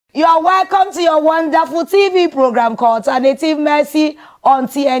You are welcome to your wonderful TV program called Alternative Mercy on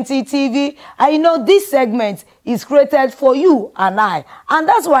TNT TV. And you know this segment is created for you and I. And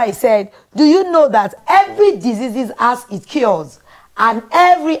that's why I said, do you know that every disease has its cures? And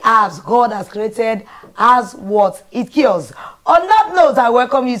every herbs God has created has what it cures. On that note, I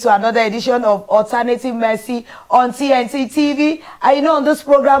welcome you to another edition of Alternative Mercy on TNT TV. And you know, on this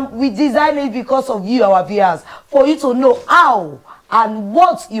program, we designed it because of you, our viewers, for you to know how and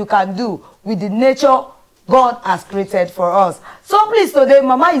what you can do with the nature God has created for us. So please, today,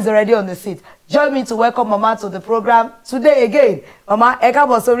 Mama is already on the seat. Join me to welcome Mama to the program. Today again, Mama, ẹ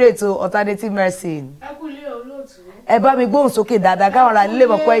káàbọ̀ sórí ètò Alternative Mercy. Ẹ bá mi gbóhùn sókè dáadáa káwọn ará nílé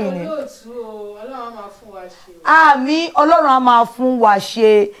mọ̀ pé yín ni. Àmín, Ọlọ́run á máa fún wa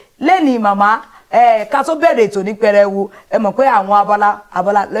ṣe. Lẹ́ni Mama, ká tó bẹ̀rẹ̀ ètò ní pẹrẹwu, ẹ mọ̀ pé àwọn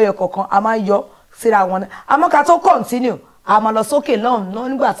abala lẹ́yọ kọ̀ọ̀kan a máa ń yọ síra wọn. Àmọ́ ká tó continue, a máa lọ sókè lọ́hùn náà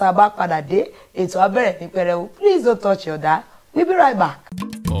nígbà tá a bá padà dé ètò á bẹ̀rẹ̀ ní pẹrẹwu. Please don't touch your dial. We'll be right back.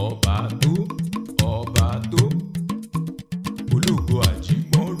 Ọba tó ológo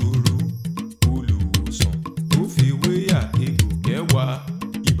àjíbọn rúru olùwòsàn tó fi wéyà egbò kẹwàá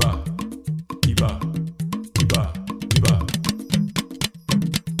ibà.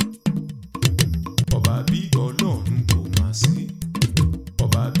 Ọba bí Ọlọ́run kò máa sí.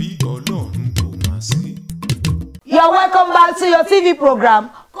 Ọba bí Ọlọ́run kò máa sí. You're welcome back to your TV program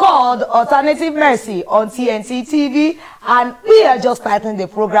called Alternative Mercy on TNT TV, and we are just starting the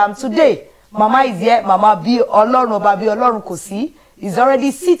program today. Mama is here. Mama bí Ọlọ́run, Ọba bí Ọlọ́run kò sí is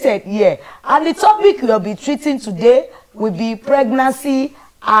already seated here, and the topic we'll be treating today will be pregnancy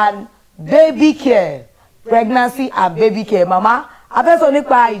and baby care. Pregnancy and baby care. Mama, a fẹ́ sọ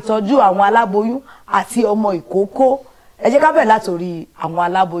nípa ìtọ́jú àwọn aláboyún àti ọmọ ìkókó. Ẹ jẹ́ ká bẹ̀rẹ̀ látorí àwọn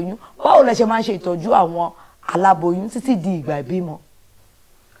aláboyún. Báwo lẹ ṣe máa ń ṣe ìtọ́jú àwọn aláboyún títí di ìgbà ìbímọ?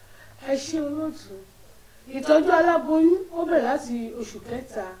 Ẹ ṣé olóòtú. Ìtọ́jú aláboyún ó bẹ̀rẹ̀ láti oṣù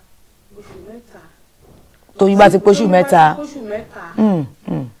mẹ́ta. Tóyún bá ti póṣù mẹ́ta.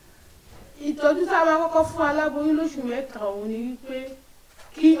 Ìtọ́jú tá a máa kọ́kọ́ fún aláboyún lóṣù mẹ́ta òun ni wípé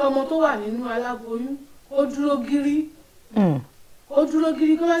kí ọmọ tó wà nínú aláboyún ó dúró gírí. Ó dúró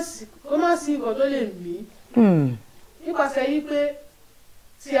gírí kó má sí nǹkan tó lè mí. Nípasẹ̀ yí pé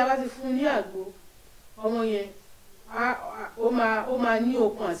tí a bá ti fún ní àgbo, ọmọ yẹn ó máa ní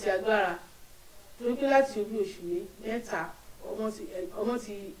okun àti agbára. Torí pé láti orí oṣù mẹ́ta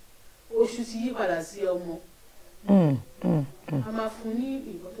oṣù ti yí padà sí ọmọ. A máa fún ní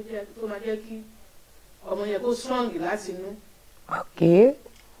nǹkan tó máa jẹ́ kí ọmọ yẹn kó strong láti inú.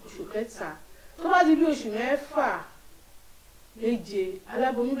 Oṣù kẹta tó bá di bí oṣù mẹ́fà méje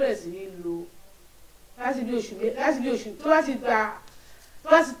aláboyún bẹ̀rẹ̀ sí ní lò láti bí oṣù tó bá ti gba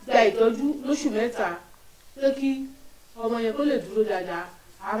ìtọ́jú lóṣù mẹ́ta pé kí ọmọ yẹn kó lè dúró dáadáa.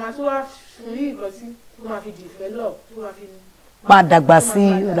 A máa tó wá fún ní nǹkan tí tó máa fi develop tó máa fi máa dàgbà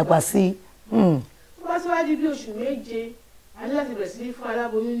sí. Tó bá ti wá di bí oṣù méje a ní láti bẹ̀rẹ̀ sí fún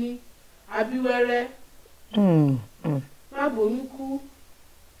aláboyún ní abíwẹ́rẹ́, má bóyún kú,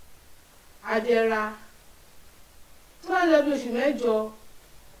 adẹ́ra. Tó bá lọ bí oṣù mẹ́jọ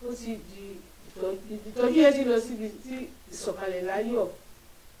ó ti di ìtọ́jú yẹn ti lọ síbi tí ìsọ̀kalẹ̀ láyọ̀.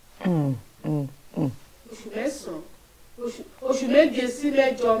 Oṣù mẹ́sàn-án oṣù méje sí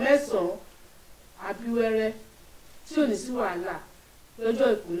mẹ́jọ mẹ́sàn-án abíwẹ́rẹ́ tí ò ní sí wàhálà lọ́jọ́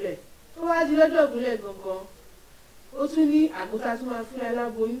ìkúnlẹ̀. Tó wá di lọ́jọ́ ìkúnlẹ̀ gangan ó tún ní àgùntà tó máa fún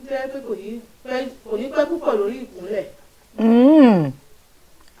aláboyún tẹ́ pé kò ní pẹ́ púpọ̀ lórí ìkúnlẹ̀.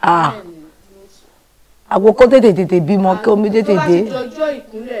 Àgbo kó tètè bímọ kí omi tètè dé. Tó bá ti lọ́jọ́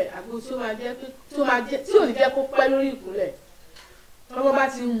ìkúnlẹ̀ àgbo tí ò ní jẹ́ kó pẹ́ lórí ìkúnlẹ̀. Tọ́mọ bá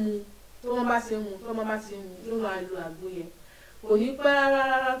ti mu ló máa lo àgbo yẹn. Kò ní pẹ́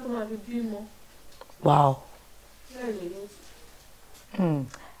rárá tó máa fi bímọ. Wow.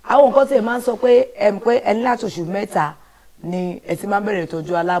 Àwọn nǹkan tí ẹ máa ń sọ pé ẹni láti oṣù mẹ́ta ni ẹ ti máa bẹ̀rẹ̀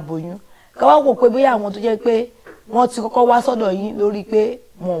ìtọ́jú aláboyún. Ká wá wò pé bóyá àwọn tó jẹ́ pé wọ́n ti kọ́kọ́ wá sọ́dọ̀ yín lórí pé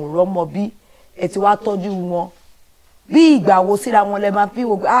wọn ò rọ́mọ bí ẹ ti wá tọ́jú wọn. Bí ìgbà wo síra wọn lẹ máa fi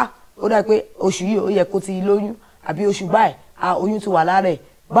wò pé ó dà pé oṣù yìí ó yẹ kó ti lóyún, àbí oṣù báyìí oyún ti wà lára ẹ̀.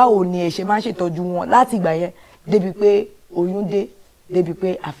 Báwo ni ẹ ṣe máa ń ṣètọ́jú wọn láti ìgbà yẹn débi pé oyún dé, débi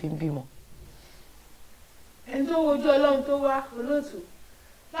pé a fi ń bímọ? Ẹni tó wojú Ọlọ́run tó wá olóòtú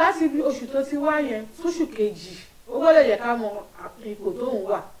láti bí oṣù tó ti wá yẹn fóṣù kejì ó gbọ́dọ̀ jẹ́ ká mọ ipò tó ń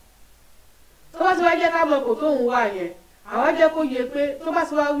wà. Tó bá ti wá jẹ́ ká mọ ipò tó ń wà yẹn, àwa jẹ́ kó yé pé tó bá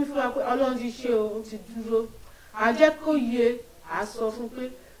ti wá wí fún wa pé Ọlọ́run ti ṣe ó ti dúró, à jẹ́ kó yé à sọ fún pé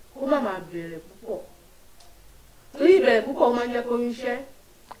kó má máa bẹ̀rẹ̀ púpọ̀. Torí ìbẹ̀rẹ̀ púpọ̀ máa ń jẹ́ kó ń ṣẹ́.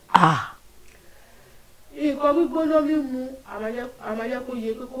 nǹkan gbígbóná mímu àmàjẹ́ kó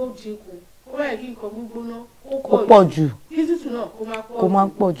yẹ pé kó dínkù kó báyìí kí nǹkan gbígbóná kó pọ̀ jù kí tútù náà kó má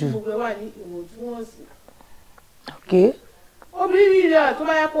pọ̀ jù gbogbo ẹ̀ wà ní ìwọ̀ntúnwọ̀nsì. obìnrin rẹ̀ tó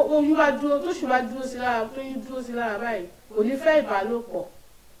bá yẹ kó oyún bá dúró tóṣù bá dúró sí lára tóyún dúró sí lára báyìí kò ní fẹ́ ìbálòpọ̀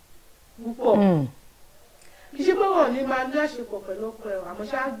púpọ̀ kì í ṣe pé wọ́n ní máa ní àṣepọ̀ pẹ̀lú ọkọ ẹ̀ àmọ́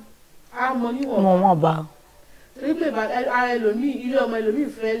ṣá á mọ níwọ̀nba torí pé ara ẹlòmíì ilé ọmọ ẹlòmíì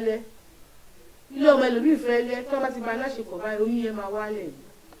fẹ́ lẹ́ tí wọ́n bá ti bá aláṣepọ̀ báyìí oyún yẹn máa wálẹ̀ yìí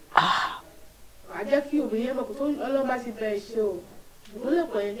wàá jẹ́ kí obìnrin yẹn mọ̀ kó tó ọlọ́run bá ti bẹ iṣẹ́ o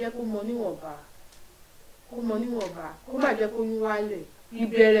ìgbólẹ̀pọ̀ yẹn jẹ́ kó mọ níwọ̀nba kó má jẹ́ kó yún wálẹ̀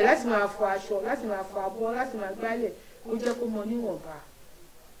ìbẹ̀rẹ̀ láti máa fọ aṣọ láti máa fọ abọ́ láti máa gbálẹ̀ kó jẹ́ kó mọ níwọ̀nba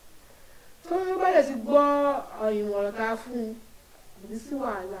tó ń bá lè ti gbọ́ ìmọ̀ràn ká fún un kò ní sí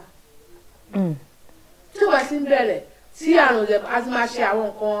wàhálà tí wàá ti ń bẹ̀rẹ̀ tí àrùn rẹ̀ á ti máa ṣe àwọn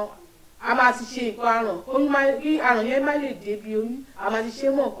nǹkan a máa ti ṣe nǹkan àrùn oyún kí àrùn yẹn má lè débi oyún a máa ti ṣe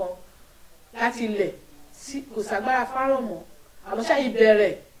mọ̀ nǹkan láti ilẹ̀ tí kò ságbára fáràn mọ́ àmọ́ ṣáà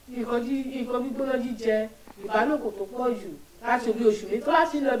ìbẹ̀rẹ̀ nǹkan gbígbóná jíjẹ ìbálòpọ̀ tó pọ̀ jù láti orí oṣù mẹ́ta tó bá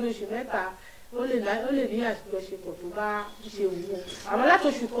ti ń lọ bí oṣù mẹ́ta ó lè ní àjọṣepọ̀ tó bá ṣe wù ú àmọ́ láti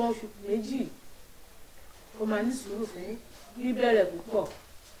oṣù kan oṣù méjì ó máa ní sùúrù fún bíbẹ̀rẹ̀ púpọ̀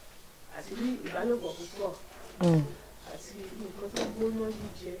àti ní ìbálòpọ̀ púpọ̀ àti nǹkan tó gbóná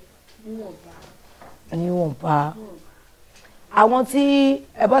jíjẹ níwọ̀nba. àwọn tí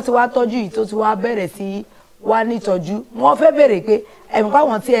ẹ bá ti wá tọ́jú yìí tó ti wá bẹ̀rẹ̀ sí wá nítọ́jú wọ́n fẹ́ bèrè pé ẹ̀mí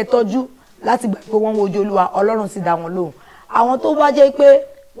pàwọn tí ẹ tọ́jú láti gbà pé wọ́n ń wojú Olúwa Ọlọ́run sì dá wọn lóhùn àwọn tó bá jẹ́ pé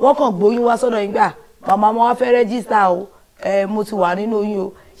wọ́n kàn gbóyún wá sọ́dọ̀ yín gbà màmá mo wá fẹ́ rẹ́gísítà o mo ti wà nínú oyún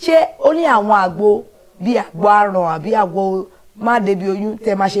o ṣé ó ní àwọn àgbo bíi àgbo aràn àbí àgbo má débi oyún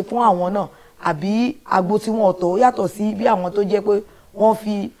tẹ máa ṣe fún àwọn náà àbí àgbo tí wọn ọ̀tọ̀ yàtọ̀ sí bí àwọn tó jẹ́ pé wọ́n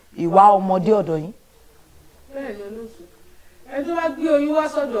fi ìwà ọmọdé ọ̀dọ̀ yín. bẹ́ẹ̀ ni olóòtú ẹni tó bá gbé oyún wá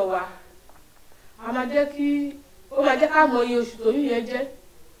sọ́dọ̀ wa a máa jẹ́ ká mọ iye oṣù tóyún yẹn jẹ́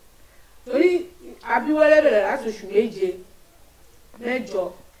torí abíwẹ́rẹ́ bẹ̀rẹ̀ láti oṣù méje mẹ́jọ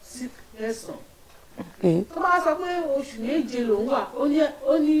sí mẹ́sàn-án tó bá sọ pé oṣù méje lòún wà ó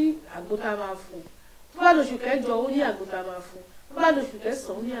ní àgbo tá a máa fún tó bá lóṣù kẹjọ ó ní àgbo tá a máa fún tó bá lóṣù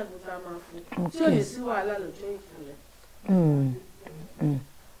kẹsàn-án ó ní àgbo tá a máa fún tí ò ní sí wàhálà lọ́jọ́ ìkúnlẹ̀.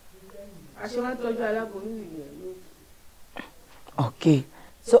 a ṣe máa ń tọ́jú aláboyún ìyẹn ló. ok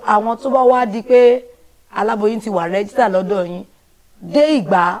so àwọn tó bá wá di pé aláboyún ti wà rẹ́jísítà lọ́dọ̀ yín dé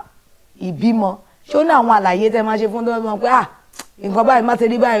ìgbà ìbímọ ṣé ó ní àwọn àlàyé tẹ́ máa ṣe fún tó mọ̀ pé nǹkan báyìí má ti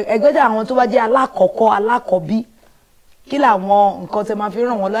rí báyìí ẹgbẹ́jà àwọn tó bá jẹ́ alákọ̀ọ́bí kí làwọn nǹkan tẹ́ máa fi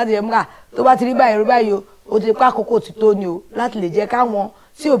ràn wọ́n láti ẹ̀mú tó bá ti rí báyìí o ti pa àkókò tí tó ni o láti lè jẹ́ káwọn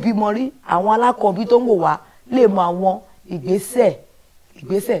tí ò bímọ rí àwọn alákọ̀ọ́bí tó ń wò wá lè mọ àwọn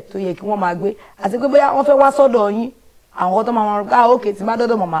ìgbésẹ̀ tó yẹ kí wọ́n máa gbé àti pé bóyá wọ́n fẹ́ wá sọ́dọ̀ yín àwọn kan tó máa rán òkè tí má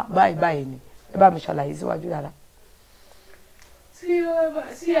dọ́dọ̀ màmá báyìí ni ẹ bá mi ṣàlàyé síwájú dáadáa.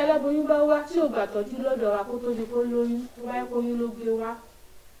 tí aláboyún bá wá tí ò gbà tọ́jú lọ́dọ̀ wa kó tó di kó lóyún tó bá yẹ kó yún ló gbé wá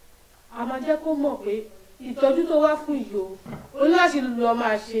a máa jẹ́ kó mọ̀ pé ìtọ́jú tó wá fún yìí o ní láti lọ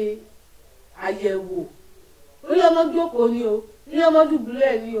máa ṣe àyẹ̀wò ó yẹ ọmọ jókòó ni o ní ọmọ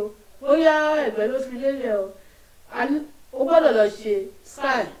dùbúlẹ̀ ni o ó yá ẹ̀gbẹ́ ló fi lélẹ̀ o gbọ́dọ̀ lọ ṣe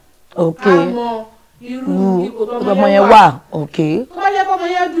scan àmọ́ irú ipò tọmọ yẹn wà tó bá yẹ kọ́mọ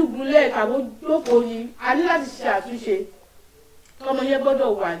yẹn dùbúlẹ̀ tàbí jókòó ni a ní láti ṣe àtúnṣe tọmọ yẹn gbọ́dọ̀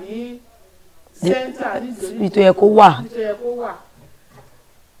wà ní sẹ́ńtà nítorí tó yẹ kó wà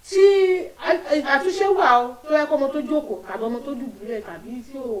tí àtúnṣe wà ó tó yẹ kọ́mọ tó jókòó tàbí ọmọ tó dùbúlẹ̀ tàbí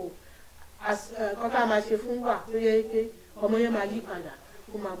tí ò kọ́tà máa ṣe fún wà tó yẹ pé ọmọ yẹn máa yí padà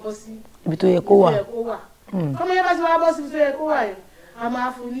kó máa bọ́ sí ibi tó yẹ kó wà ọmọ yẹn bá ti wá bọ́ sí ibi tó yẹ kó wà yẹn a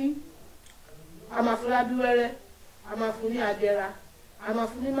máa fún lábíwẹ́rẹ́ a máa fún ní adẹ́ra a máa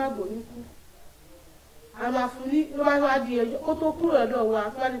fún ní mágbóníkú a máa fún ní ló bá wá di ẹjọ́ kó tó kúrò lọ́dọ̀ wa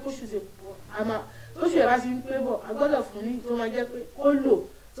tó bá ní kóṣù ṣe pọ̀ tóṣù ẹ̀ bá ti ń pé bọ̀ a gbọ́dọ̀ fún ní tó máa jẹ́ pé ó lò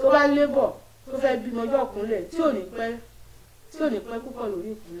tó bá lé bọ̀ tó fẹ́ bímọ ọjọ́ ìkúnlẹ̀ tí ò ní pẹ́ púpọ̀ lórí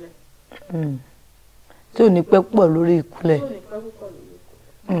ìkúnlẹ̀. tí ò ní pẹ́ púpọ̀ lórí ìkúnlẹ̀.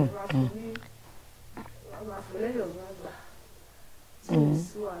 a máa fún lẹ́yìn ọ̀rọ̀ àgbà tí ò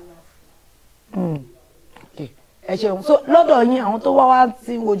sí wàhálà fún. ẹ ṣeun so lọ́dọ̀ yín àwọn tó wá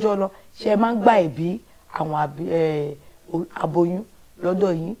tí ń wojọ́ lọ ṣe máa ń gba ẹ̀bí àwọn aboyún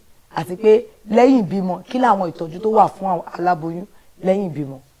lọ́dọ̀ yín àti pé lẹ́yìn ìbímọ kí làwọn ìtọ́jú tó wà fún aláboyún lẹ́yìn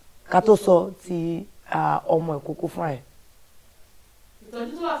ìbímọ ká tó sọ ti ọmọ ìkókó fún ẹ̀.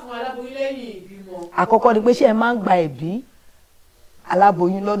 ìtọ́jú tó wà fún aláboyún lẹ́yìn ìbímọ. àkọ́kọ́ ni pé ṣé ẹ máa ń gba ẹ̀bí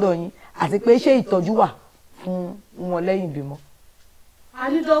aláboyún lọ́dọ̀ yín àti pé ṣé ìtọ́jú wà fún wọn lẹ́yìn ìbímọ. a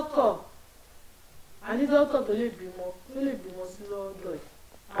ní dókítà a ní dókítà tó lè bímọ sí lọ́dọ̀ ẹ̀.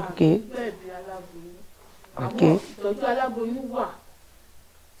 Okay. Bẹ́ẹ̀ bí aláboyún. Okay. Àmọ́ ìtọ́jú aláboyún wà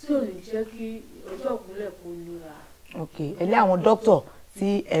tí ò ní jẹ́ kí ọjọ́ ìkúnlẹ̀ kó nira. Okay. Ẹ ní àwọn dókítà tí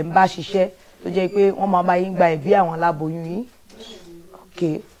ẹ̀ ń bá ṣiṣẹ́ tó jẹ́ pé wọ́n máa bá yín gba ẹ̀bí àwọn aláboyún yín.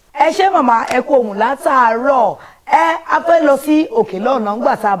 Okay. Ẹ ṣé màmá ẹ kú ohùn látàárọ̀. A fẹ́ lọ sí òkè lọ́hùn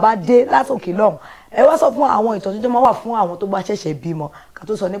nígbà tá a bá dé láti òkè lọ́hùn. Ẹ wá sọ fún àwọn ìtọ́jú tó máa wà fún àwọn tó bá ṣẹ̀ṣẹ̀ bímọ ká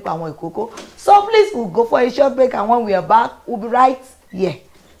tó sọ nípa àwọn ìkókó. So please we'll go for a short break and when we are back we'll be right here.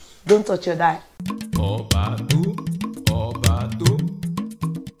 Don't touch your dial. Ọba tó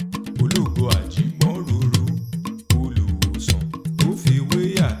ológo àjímọ́ rúru olùwòsàn tó fi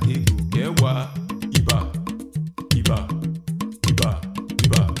wéyà egbò kẹwàá ibà.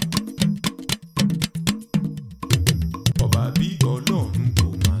 Ọba bí Ọlọ́run kò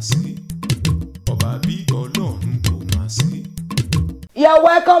máa sí. Ọba bí Ọlọ́run kò máa sí. You're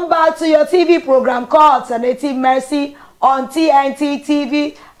welcome back to your TV program called Alternative Mercy on TNT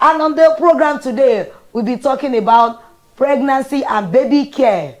TV. And on the program today, we'll be talking about pregnancy and baby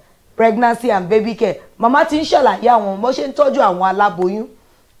care. Pregnancy and baby care. Mama ti ń ṣàlàyé àwọn bó ṣe ń tọ́jú àwọn aláboyún.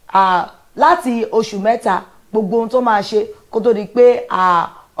 Láti oṣù mẹ́ta, gbogbo ohun tó máa ṣe kó tó di pé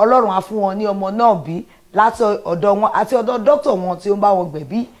Ọlọ́run á fún wọn ní ọmọ náà bí láti ọ̀dọ̀ wọn àti ọ̀dọ̀ dókítà wọn tí ó ń bá wọn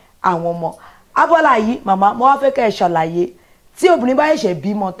gbẹ̀bí àwọn ọmọ. Abọ́lá yìí, màmá, mo wá fẹ́ kẹ́ ẹ ṣàlàyé tí obìnrin bá ṣẹ̀ṣẹ̀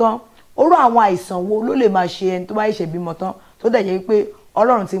bímọ tán, orú àwọn àìsàn wo ló lè máa ṣe ẹni tó bá ṣẹ̀ṣẹ̀ bímọ tán tó dẹ̀ jẹ́ pé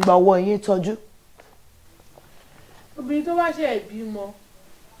Ọlọ́run ti ń gba ọwọ́ yín tọ́jú. Obìnrin tó bá ṣe bímọ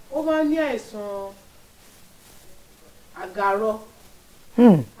ó máa ń ní àìsàn àgàrọ.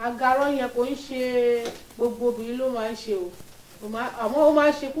 Àgàrọ yẹn kò ń ṣe gbogbo obìnrin ló máa ń ṣe o, àmọ́ ó máa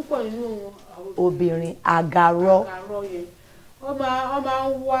ń ṣe púpọ̀ nínú obìnrin. Àgàrọ yẹn ó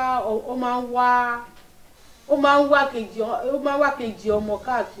máa ń wá kejì ọmọ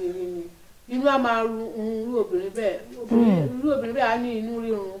káàkiri ni. Inú á máa run irú obìnrin bẹ́ẹ̀ á ní inú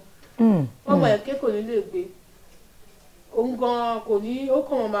rírun. Ọmọ ẹ̀kẹ́ kò ní lè gbé. Òun gan kò ní, ó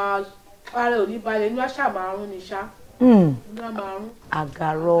kàn máa ara ò ní balẹ̀, inú àṣà máa rún ni ṣá. Inú á máa rún.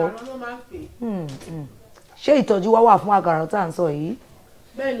 Àgàrọ ló máa ń pè. Ṣé ìtọ́jú wá wà fún àgàrọ tá à ń sọ yìí?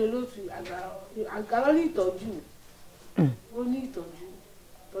 Bẹ́ẹ̀ ni olóòtú àgàrọ ní ìtọ́jú. Ó ní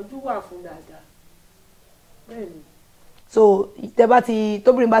ìtọ́jú wà fún dáadáa. Bẹ́ẹ̀ ni. So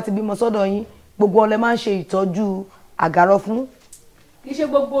tóbìnrin bá ti bímọ sọ́dọ̀ yín, gbogbo ọlẹ máa ń ṣe ìtọ́jú àgàrọ fún? Kì í ṣe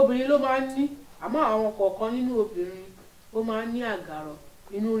gbogbo obìnrin ló máa ń ní, àmọ́ àwọn kọ̀ọ̀kan nínú obìnrin ó máa ń ní àgàrọ,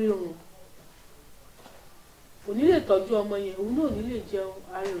 inú rírun. Kò ní lè tọ́jú ọmọ yẹn, òun náà ò ní lè jẹun,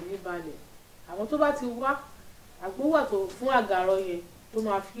 ara ò ní balẹ̀. Àwọn tó bá ti wá àgbo wà tó fún àgàrọ yẹn tó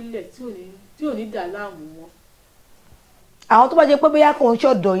máa fílẹ̀ tí ò ní dà láàmú wọn. Àwọn tó bá jẹ́ pé bóyá kò ń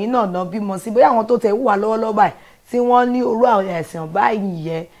ṣọ̀dọ̀ yín náà bímọ sí, bóyá àwọn tó tẹ̀ wà lọ́wọ́lọ́wọ́ báyìí tí wọ́n ní orú àwọn àìsàn báyìí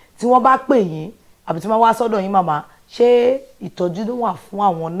yẹn tí wọ́n bá pè yín àbí tí wọ́n wá sọ́dọ̀ yín màmá, ṣé ìtọ́jú ló wà fún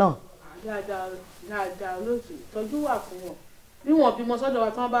àwọn náà? Dáadáa olóòtú, ìtọ́jú wà fún wọn. Bí wọ́n bímọ sọ́dọ̀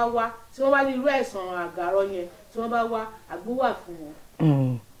wa tí wọ́n bá wá, tí wọ́n bá ní irú àìsàn àgàrọ yẹn tí wọ́n bá wá, àgbo wà fún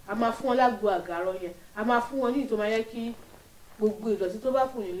wọn. A máa fún wọn lágbo àgàrọ yẹn, a máa fún wọn ní ìtọ́ máa yẹ kí gbogbo ìdọ̀tí tó bá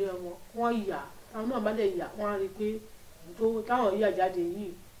kù nílé ọmọ wọ́n yà, àwọn náà bá dẹ̀ yà wọ́n á rí i pé táwọn yà jáde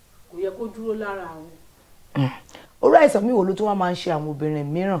yìí kò yẹ kó dúró lára àwọn. Orú àìsàn mi wo ló tún wá máa ń ṣe àwọn obìnrin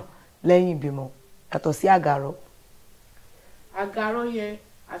mìíràn lẹ́yìn ìbímọ yàtọ̀ sí àgàrọ? Àgàrọ yẹn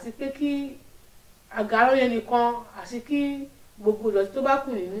àti pé kí àgàrọ yẹn nìkan àti kí gbogbo ìdọ̀tí tó bá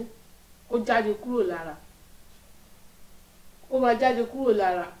kù nínú kó jáde kúrò lára. Ó máa jáde kúrò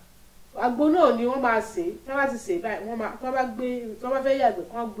lára. Àgbo náà ni wọ́n máa sè, tí wọ́n bá ti sè báyìí tí wọ́n bá fẹ́ yàgbẹ́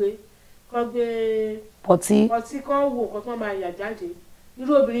kán gbé pọtí kán wo nǹkan tí wọ́n máa yà jáde.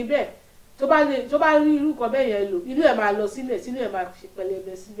 Irú obìnrin bẹ́ẹ̀ tó bá rí irú kan bẹ́ẹ̀ yẹn lò, inú ẹ̀ máa lọ sílẹ̀, sínú ẹ̀ máa ṣe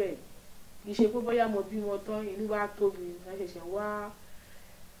pẹlẹbẹ síbẹ̀. Kì í ṣe pé bóyá mo bímọ tán inú wa tóbi ká ṣẹ̀ṣẹ̀ wá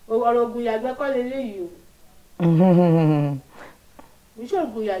ọ̀rọ̀ ògùn yàgbẹ́ kọ́ leléyìí o. Ìṣe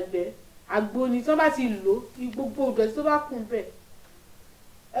ògùn yàgbẹ́ àgbo ni tí wọ́n bá ti lò gbogbo ìdọ̀tí tó bá kún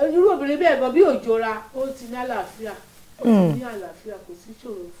bẹ́ẹ̀. Irú obìnrin bẹ́ẹ̀ gan bí òjòra ó ti ní àlàáfíà, ó ti ní àlàáfíà, kò sí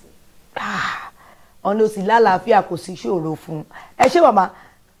ìṣòro fún. Ọ̀n ló sì lálàáfíà, kò sí ìṣòro fún. Ẹ ṣé màmá,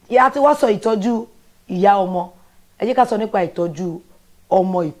 ìyá ti wá sọ ìtọ́jú ìyá ọmọ, ẹ jẹ́ ká sọ nípa ìtọ́jú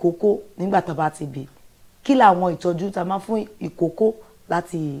ọmọ ìkókó nígbà tá a bá ti bí. Kí làwọn ìtọ́jú tá a máa fún ìkókó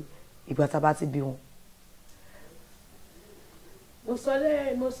láti ìgbà tá a bá ti bí wọn? Mo sọ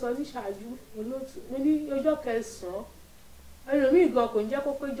ní ṣáájú olóòtú, mo ní ọjọ́ 9 ẹlòmíì gan kò ń jẹ́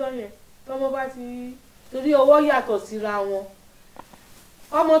kó péjọ yẹn tọ́mọ bá ti torí ọwọ́ yàtọ̀ síra wọn.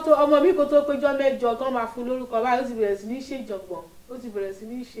 Ọmọ mi kò tó péjọ 8 kan máa fún lórúkọ báyìí ó ti bẹ̀rẹ̀ sí ní ṣèjọ̀gbọ̀n, ó ti bẹ̀rẹ̀ sí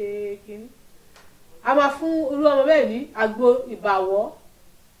ní ṣe kínní. A máa fún irú ọmọ bẹ́ẹ̀ ní àgbo ìbàwọ́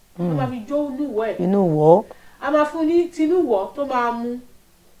wọ́n máa fi jó inúwọ̀ ẹ̀. inúwọ̀. a máa fún ní tinúwọ̀ tó máa mu,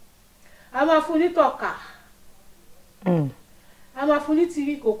 a máa fún ní tọ̀kà, a máa fún ní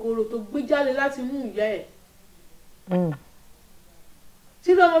ti kòkòrò tó gbé jáde láti inú ìyá ẹ̀.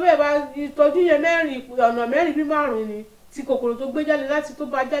 tí lọ́mọ bẹ́ẹ̀ bá ìtọ́jú yẹn ọ̀nà mẹ́rin bí márùn-ún ni ti kòkòrò tó gbé jáde tó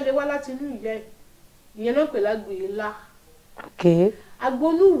bá jáde wá láti inú ìyá ẹ̀, ìyẹn náà pè lágbo ilá. àgbo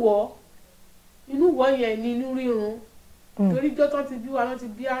inúwọ̀ yẹn ni inú rírun, torí jọ́tọ́ ti bí wa lọ́ ti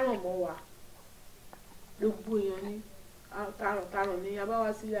bí àrùn mọ́ wa, gbogbo èèyàn ní taràn ní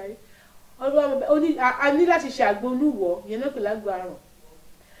abáwá sílé ayé. a ní láti ṣe àgbo inúwọ̀, ìyẹn náà pè lágbo àrùn.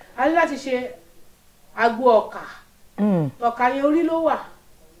 a ní láti ṣe àgbo ọkà, ọkà yẹn orí ló wà.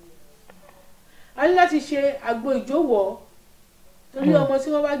 a ní láti ṣe àgbo ìjówọ̀, torí ọmọ tí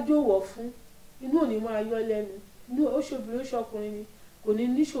wọ́n bá jówọ̀ fún inú ò ní máa yọ lẹ́nu, inú ó ṣobìnrin ó ṣọkùnrin ni kò ní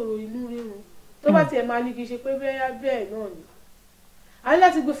níṣòro inú rírun, tó bá tiẹ̀ máa ní kí n ṣe pé bẹ́ẹ̀ náà ni. a ní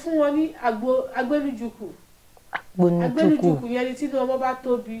láti gbé fún wọn ní àgbo agbénujùkù. agbénujùkù yẹn ni tínú ọmọ bá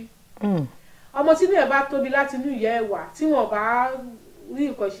tóbi, ọmọ tínú ẹ̀ bá tóbi láti inú ìyá ẹ̀ wá, tí wọ́n bá rí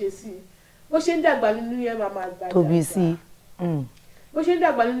nǹkan ṣe sí i, bó ṣe ń dàgbà nínú yẹn máa gbà tóbi sí i. bó ṣe ń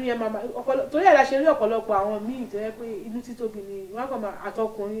dàgbà nínú yẹn máa torí ẹ̀ la ṣe rí ọ̀pọ̀lọpọ̀ àwọn míì tó yẹ pé inú títóbi ni wọ́n kàn máa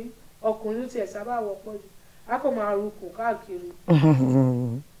àtọkùnrin ọkùnrin ló tiẹ̀ sábà wọ́pọ̀ jù, á kàn máa rúkùn káàkiri.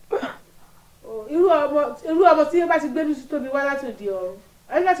 irú ọmọ tí yẹn bá ti gbé inú títóbi wá láti òde ọ̀run,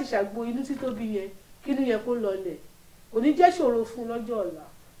 a ní láti ṣàgbo inú títóbi yẹn kí inú yẹn kó lọlẹ̀, kò ní jẹ́ ṣòro fún lọ́jọ́ ọ̀la.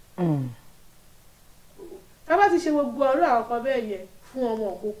 tá bá ti ṣe gbogbo ọ̀rọ̀ àwọn kan bẹ́ẹ̀ yẹn fún ọmọ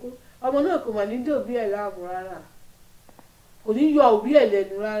òkókó, ọmọ náà kò mà ní dé òbí ẹ̀ láàmú rárá, kò ní yọ òbí ẹ̀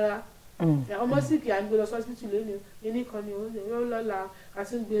lẹ́nu rárá. ọmọ sì kì í à ń gbé lọ sọ́sibítù lónìí, ẹni kan ni ó lọ́la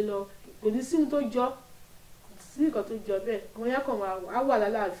àti ń gbé lọ, kò ní sí tó jọ, sí nǹkan tó jọ bẹ́ẹ̀, ọmọ yẹn kàn á wà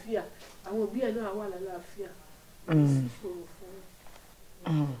lálàáfíà, àwọn òbí ẹ̀ náà á wà lálàáfíà.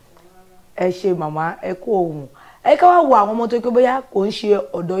 ẹ ṣe màmá, ẹ kú ohùn. ẹ ká wá wo àwọn ọmọ tó pé bóyá kò ń ṣe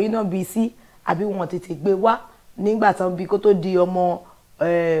ọ̀dọ̀ yín náà bí sí, àbí wọn tètè gbé wá nígbà tán bí kó tó di ọmọ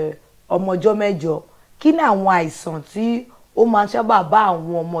ọjọ́ mẹ́jọ. kí ni àwọn àìsàn tí ó máa ń sábà bá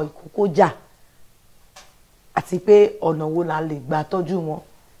àwọn ọmọ ìkókó jà, àti pé ọ̀nà wo la lè gbà tọ́jú wọn?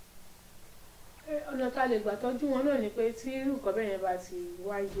 ọ̀nà tá a lè gbà tọ́jú wọn náà ni pé tí irú nǹkan bẹ́ẹ̀ yẹn bá ti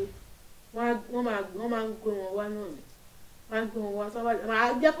wáyé, wọ́n máa ń gbé wọn wá náà ni, wọ́n á gbé wọn wá sọ́wọ́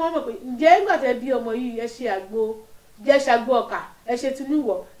máa jẹ́ kó mọ̀ pé ǹjẹ́ nígbà tẹ́ bí ọmọ yìí ẹ ṣe àgbo, jẹ́ ṣàgbo ọkà, ẹ ṣe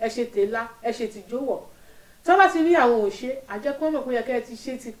tinúwọ̀, ẹ ṣe tèlá, ẹ ṣe tìjówọ̀. tí wọ́n bá ti rí àwọn òṣè, àjẹ́ kó mọ̀ pé yẹ kẹ́ ẹ ti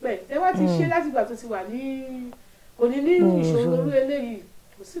ṣe ti pẹ́, ẹ wá ti ṣe láti ìgbà tó ti wà ní kò ní ìṣòro lórí eléyìí,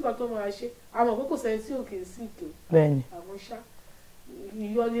 kò sí nǹkan tó máa ṣe. àmọ́ pé kò sẹ́ni tí ò kì í sí ìtò, àmọ́ ṣá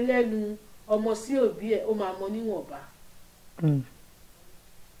ìyọnilẹ́nu ọmọ sí òbí ẹ̀ ó máa mọ níwọ̀nba,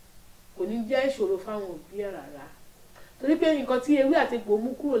 kò ní jẹ́ ìṣòro fáwọn òbí ẹ̀ rárá, torí pé nǹkan tí ewé àti egbò mú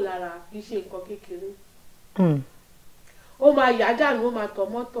kúrò lára kì í ṣe nǹkan kékeré. ó máa yá dànù, ó máa tọ̀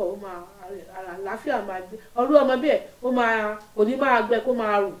mọ́tọ̀, ó máa àlàáfíà máa gbé ọrú ọmọ bẹ́ẹ̀, kò ní máa gbẹ kó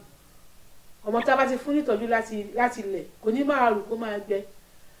máa rù. ọmọ tá a bá ti fún nítọ́jú láti lẹ̀ kò ní máa rù kó máa gbẹ,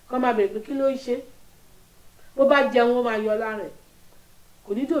 kó máa bẹ̀rẹ̀ pé kí ló ń ṣe, bó bá jẹun ó máa yọ lára ẹ̀,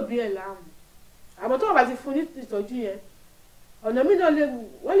 kò ní dòbí ẹ̀ láàmú. àmọ́ tó bá ti fún ní ìtọ́jú yẹn, ọ̀nà mìíràn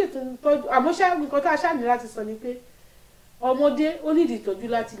wọ́n lè tún tọ́jú. àmọ́ ṣá nǹkan tá a ṣàní láti sọ ni pé ọmọdé ó nídìí ìtọ́jú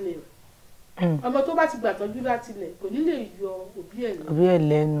láti lẹ̀, ọmọ tó bá ti gbà tọ́jú láti lẹ̀ kò ní lè yọ òbí ẹ̀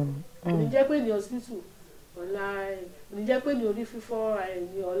lẹ́nu, kò ní jẹ́ pé ní hospital ọ̀la, kò ní jẹ́ pé ní orí fífọ́,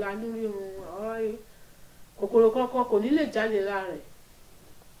 àìní ọ̀la inú rírun, kòkòrò kankan kò ní lè jáde lára ẹ̀,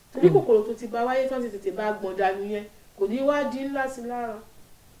 torí kòkòrò tó ti bá wáyé tán ti tètè bá gbọ̀n dànù yẹn kò ní wá di ńlá sí lára.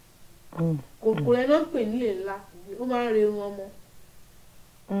 kòkòrò ẹ̀ náà ń pè ní èélá, ó máa ń rerun ọmọ.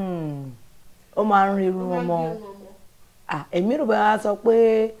 ó máa ń rerun ọmọ. èmi rò bá sọ pé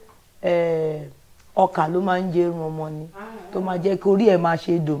ọkà ló máa ń jẹrun ọmọ ni, tó máa jẹ́ kí orí ẹ̀ máa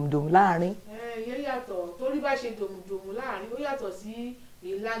ṣe dòmùdòmù láàrin. ìyẹn yàtọ̀, torí bá ṣe dòmùdòmù láàrin ó yàtọ̀ sí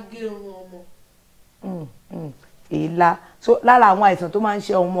èélá gérun ọmọ. èélá, so lára àwọn àìsàn tó máa ń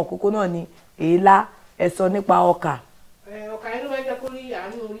ṣe ọmọ kókó náà ni èélá. ẹ sọ nípa ọkà. ọkà yẹn ló máa ń jẹ́ kó rí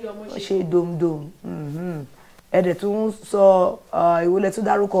àárín orí ọmọ ṣe dòmùdòmù. ẹ dẹ̀ tún sọ ìwọlẹ̀ tó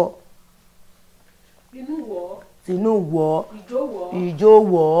dárúkọ. tinúwọ̀,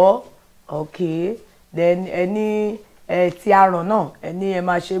 ìjówọ̀, ok. then ẹni ti aràn náà ẹni ẹ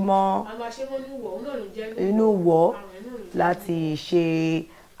máa ṣe mọ́ inú wọ̀ láti ṣe.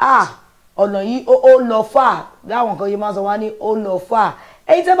 ọ̀nà yìí ó lọ fà, láwọn kan yìí máa sọ wá ní ó lọ fà.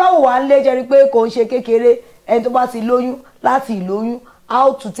 ẹ̀yin tẹ́ bá wò wá ń lé jẹ́rìí pé kò ń ṣe kékeré, ẹni tó bá ti lóyún láti ìlóyún,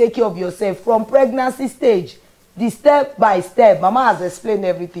 how to take care of yourself from pregnancy stage, the step by step. Mama has explained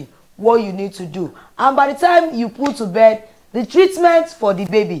everything what you need to do, and by the time you put to bed, the treatment for the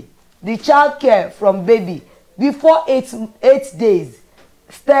baby the child care from baby before 8 days,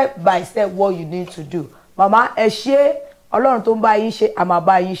 step by step what you need to do. Mama, ẹ ṣé, Ọlọ́run tó ń bá yín ṣe, a máa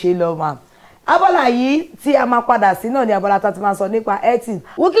bá yín ṣe lọ ma. Abala yìí tí a máa padà sí náà ni abala tá ti máa sọ nípa health.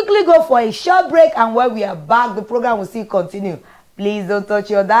 We'll quickly go for a short break, and when we are back, the program will still continue. Please don't touch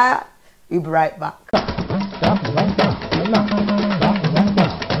your dial. We'll be right back.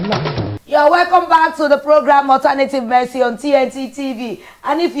 You're welcome back to the program Alternative Mercy on TNT TV.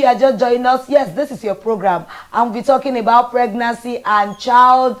 And if you are just joining us, yes, this is your program. And we'll be talking about pregnancy and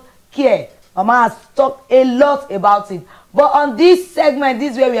child care. Mama has talked a lot about it. But on this segment,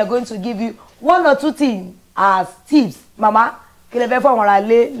 this is where we are going to give you 1 or 2 things as tips. Mama, kí lẹ fẹ́ fún àwọn ará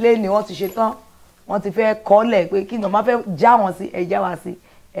lé ni wọ́n ti ṣe tán. Wọ́n ti fẹ́ kọ́lẹ̀ pé kí mama fẹ́ já wọn sí, ẹ já wa sí,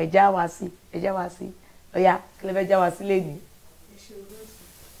 ẹ já wa sí, ẹ já wa sí. Ó yá, kí lẹ fẹ́ já wa sí lẹ́ni.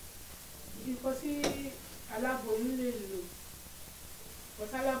 Nǹkan tí aláboyún lè lò,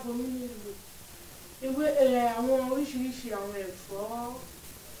 ọ̀tá aláboyún lè lò, ewé àwọn oríṣiríṣi àwọn ẹ̀fọ́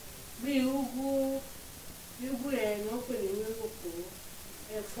bíi úgú ẹ̀ ni wọ́n pè ní ewékòkó,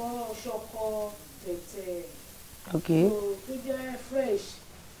 ẹ̀fọ́ ṣọkọ, tẹ̀tẹ̀, tó jẹ́ fresh,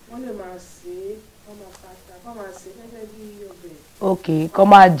 wọ́n lè máa sè é, wọ́n máa fata, wọ́n máa sè é gẹ́gẹ́ bí ọbẹ̀. Okay, kó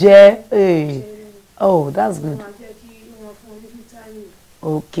máa jẹ. Oh, that's good. Wọ́n máa jẹ́ kí wọ́n fún ní vitamin.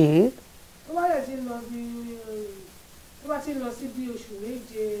 Okay. Tó bá yẹ ti lọ bí tó bá ti lọ sí bí oṣù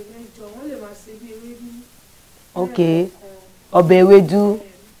 7-8 wọ́n lè máa ṣe bí ewédú. Okay. Ọbẹ̀ ewédú.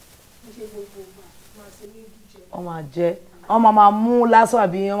 Wọ́n máa jẹ. Wọ́n máa mú lásán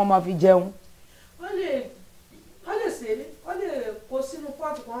àbí wọ́n máa fi jẹun. Wọ́n lè sè é, wọ́n lè kó sínú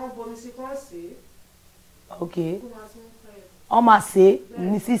pọ́ọ̀tù kan, wọ́n bomi sí kan sè é. Okay. Wọ́n máa sè é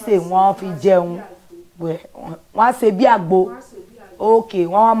ní sísè wọ́n fi jẹun. Wọ́n á sè bí àgbo. Okay,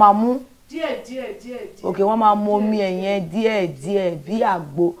 wọ́n máa mú. Díẹ̀. Okay, wọ́n máa mú omi ẹ̀yẹn díẹ̀ bí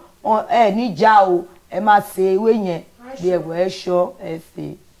àgbo. Ẹ ní já o, ẹ máa sè ewé yẹn bí ẹ̀wọ̀ ẹ ṣọ́ ẹ sè.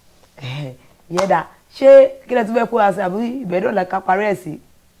 Yẹn dà. Ṣé kí lẹ tún fẹ́ kó wa sí àbí ìbẹ̀dọ̀ la ká parí ẹ̀ sí?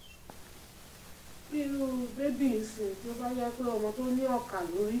 Irú bébì ìsìn tó bá yẹ pé ọmọ tó ní ọkà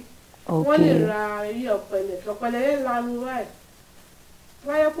lórí, wọ́n lè ra ewé ọ̀pẹ̀lẹ̀ yẹn lanu báyìí.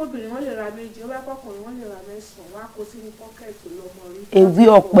 Wọ́n yẹ kóbìnrin wọ́n lè ra 2, wọ́n yẹ kọkùnrin wọ́n lè ra 9, wọ́n á kó sínú pọ́kẹ́ẹ̀tì lọ́mọ rí. Ewé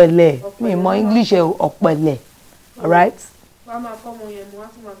ọ̀pẹ̀lẹ̀, mi mọ English ọ̀pẹ̀lẹ̀, alright? Wọ́n á máa fọ́ ọmọ yẹn mu, wọ́n á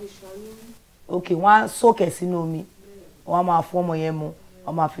tún máa fi ṣàn lórí. Okay, wọ́n á sókè sínú omi, wọ́n á máa fún ọmọ yẹn mu,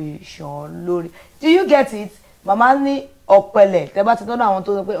 wọ́n máa fi ṣàn lórí. Do you get it? Màmá ní ọ̀pẹ̀lẹ̀, tẹ́ bá ti tọ́jú àwọn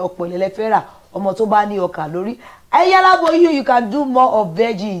tó sọ pé ọ̀pẹ̀lẹ̀ lẹ fẹ́ rà, ọmọ tó bá ní ọkà lórí. Ẹ̀yin aláboyún, you can do more of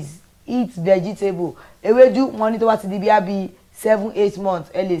veggies, eat vegetable. Ewédú wọn ní tó bá ti di bí 7-8 months,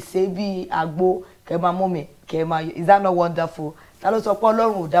 ẹ lè ṣe bí àgbo, kẹ́ máa mú mi, kẹ́ máa. Is that not wonderful? Ta ló sọ pé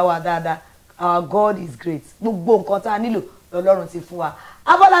Ọlọ́run ò dá wa dáadáa? Our God is great. Gbogbo nǹkan tá a nílò lọ́lọ́run ti fún wa.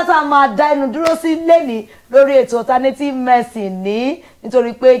 Abọ́lá tá a máa dá inú dúró sí lẹ́ni lórí ètò Alternative Mercy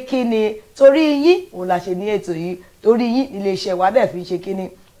nítorí pé kí ni, torí yín òun la ṣe ní ètò yìí, torí yín ilé iṣẹ́ wa dẹ̀ fi ṣe kí ni,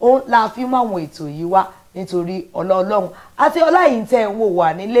 òun la fi mú àwọn ètò yìí wá nítorí Ọlọ́run àti ọlá yìí tẹ́ ń wò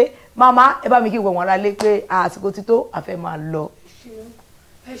wà nílé. Màmá, ẹ bá mi kí gbogbo wọn lálé pé àsìkò ti tó, a fẹ́ máa lọ.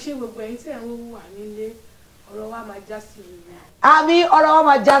 Ẹ ṣé gbogbo ẹ̀yin tẹ́ ń wò wà nílé, ọ̀rọ̀ wa máa já sí rere. Àmì ọ̀rọ̀ wa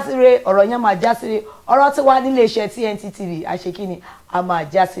máa já sí rere, ọ̀rọ̀ yẹn máa já sí rere, ọ̀rọ̀ tí wà nílé iṣẹ́ TNT TV àṣekíni a máa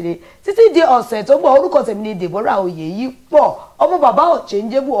já sí rere. Títí di ọ̀sẹ̀ tó ń bọ̀, orúkọ tèmi ni Deborah Oyèyípọ̀, ọmọ bàbá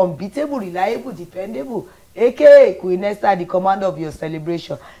unchangeable, unbeatable, reliable, dependable, aka Queen Esther, the commander of your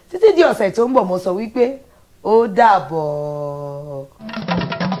celebration. Títí di ọ̀sẹ̀ tó ń bọ̀, mo sọ wípé ó dàbọ̀.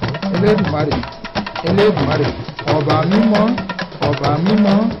 Elédùmarè, ọba mímọ́, ọba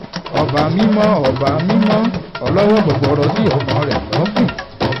mímọ́, ọba mímọ́, ọba mímọ́, ọlọ́wọ́ gbọ̀gbọ̀rọ̀ sí ọmọ rẹ̀ lọ́kùn,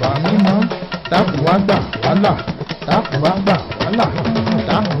 ọba mímọ́, dákun wá gbà wálà, dákun wá gbà wálà,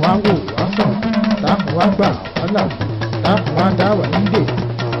 dákun wá wò wá sàn, dákun wá gbà wálà, dákun wá dá wà nídè,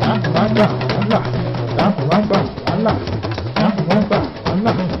 dákun wá gbà wálà, dákun wá gbà wálà,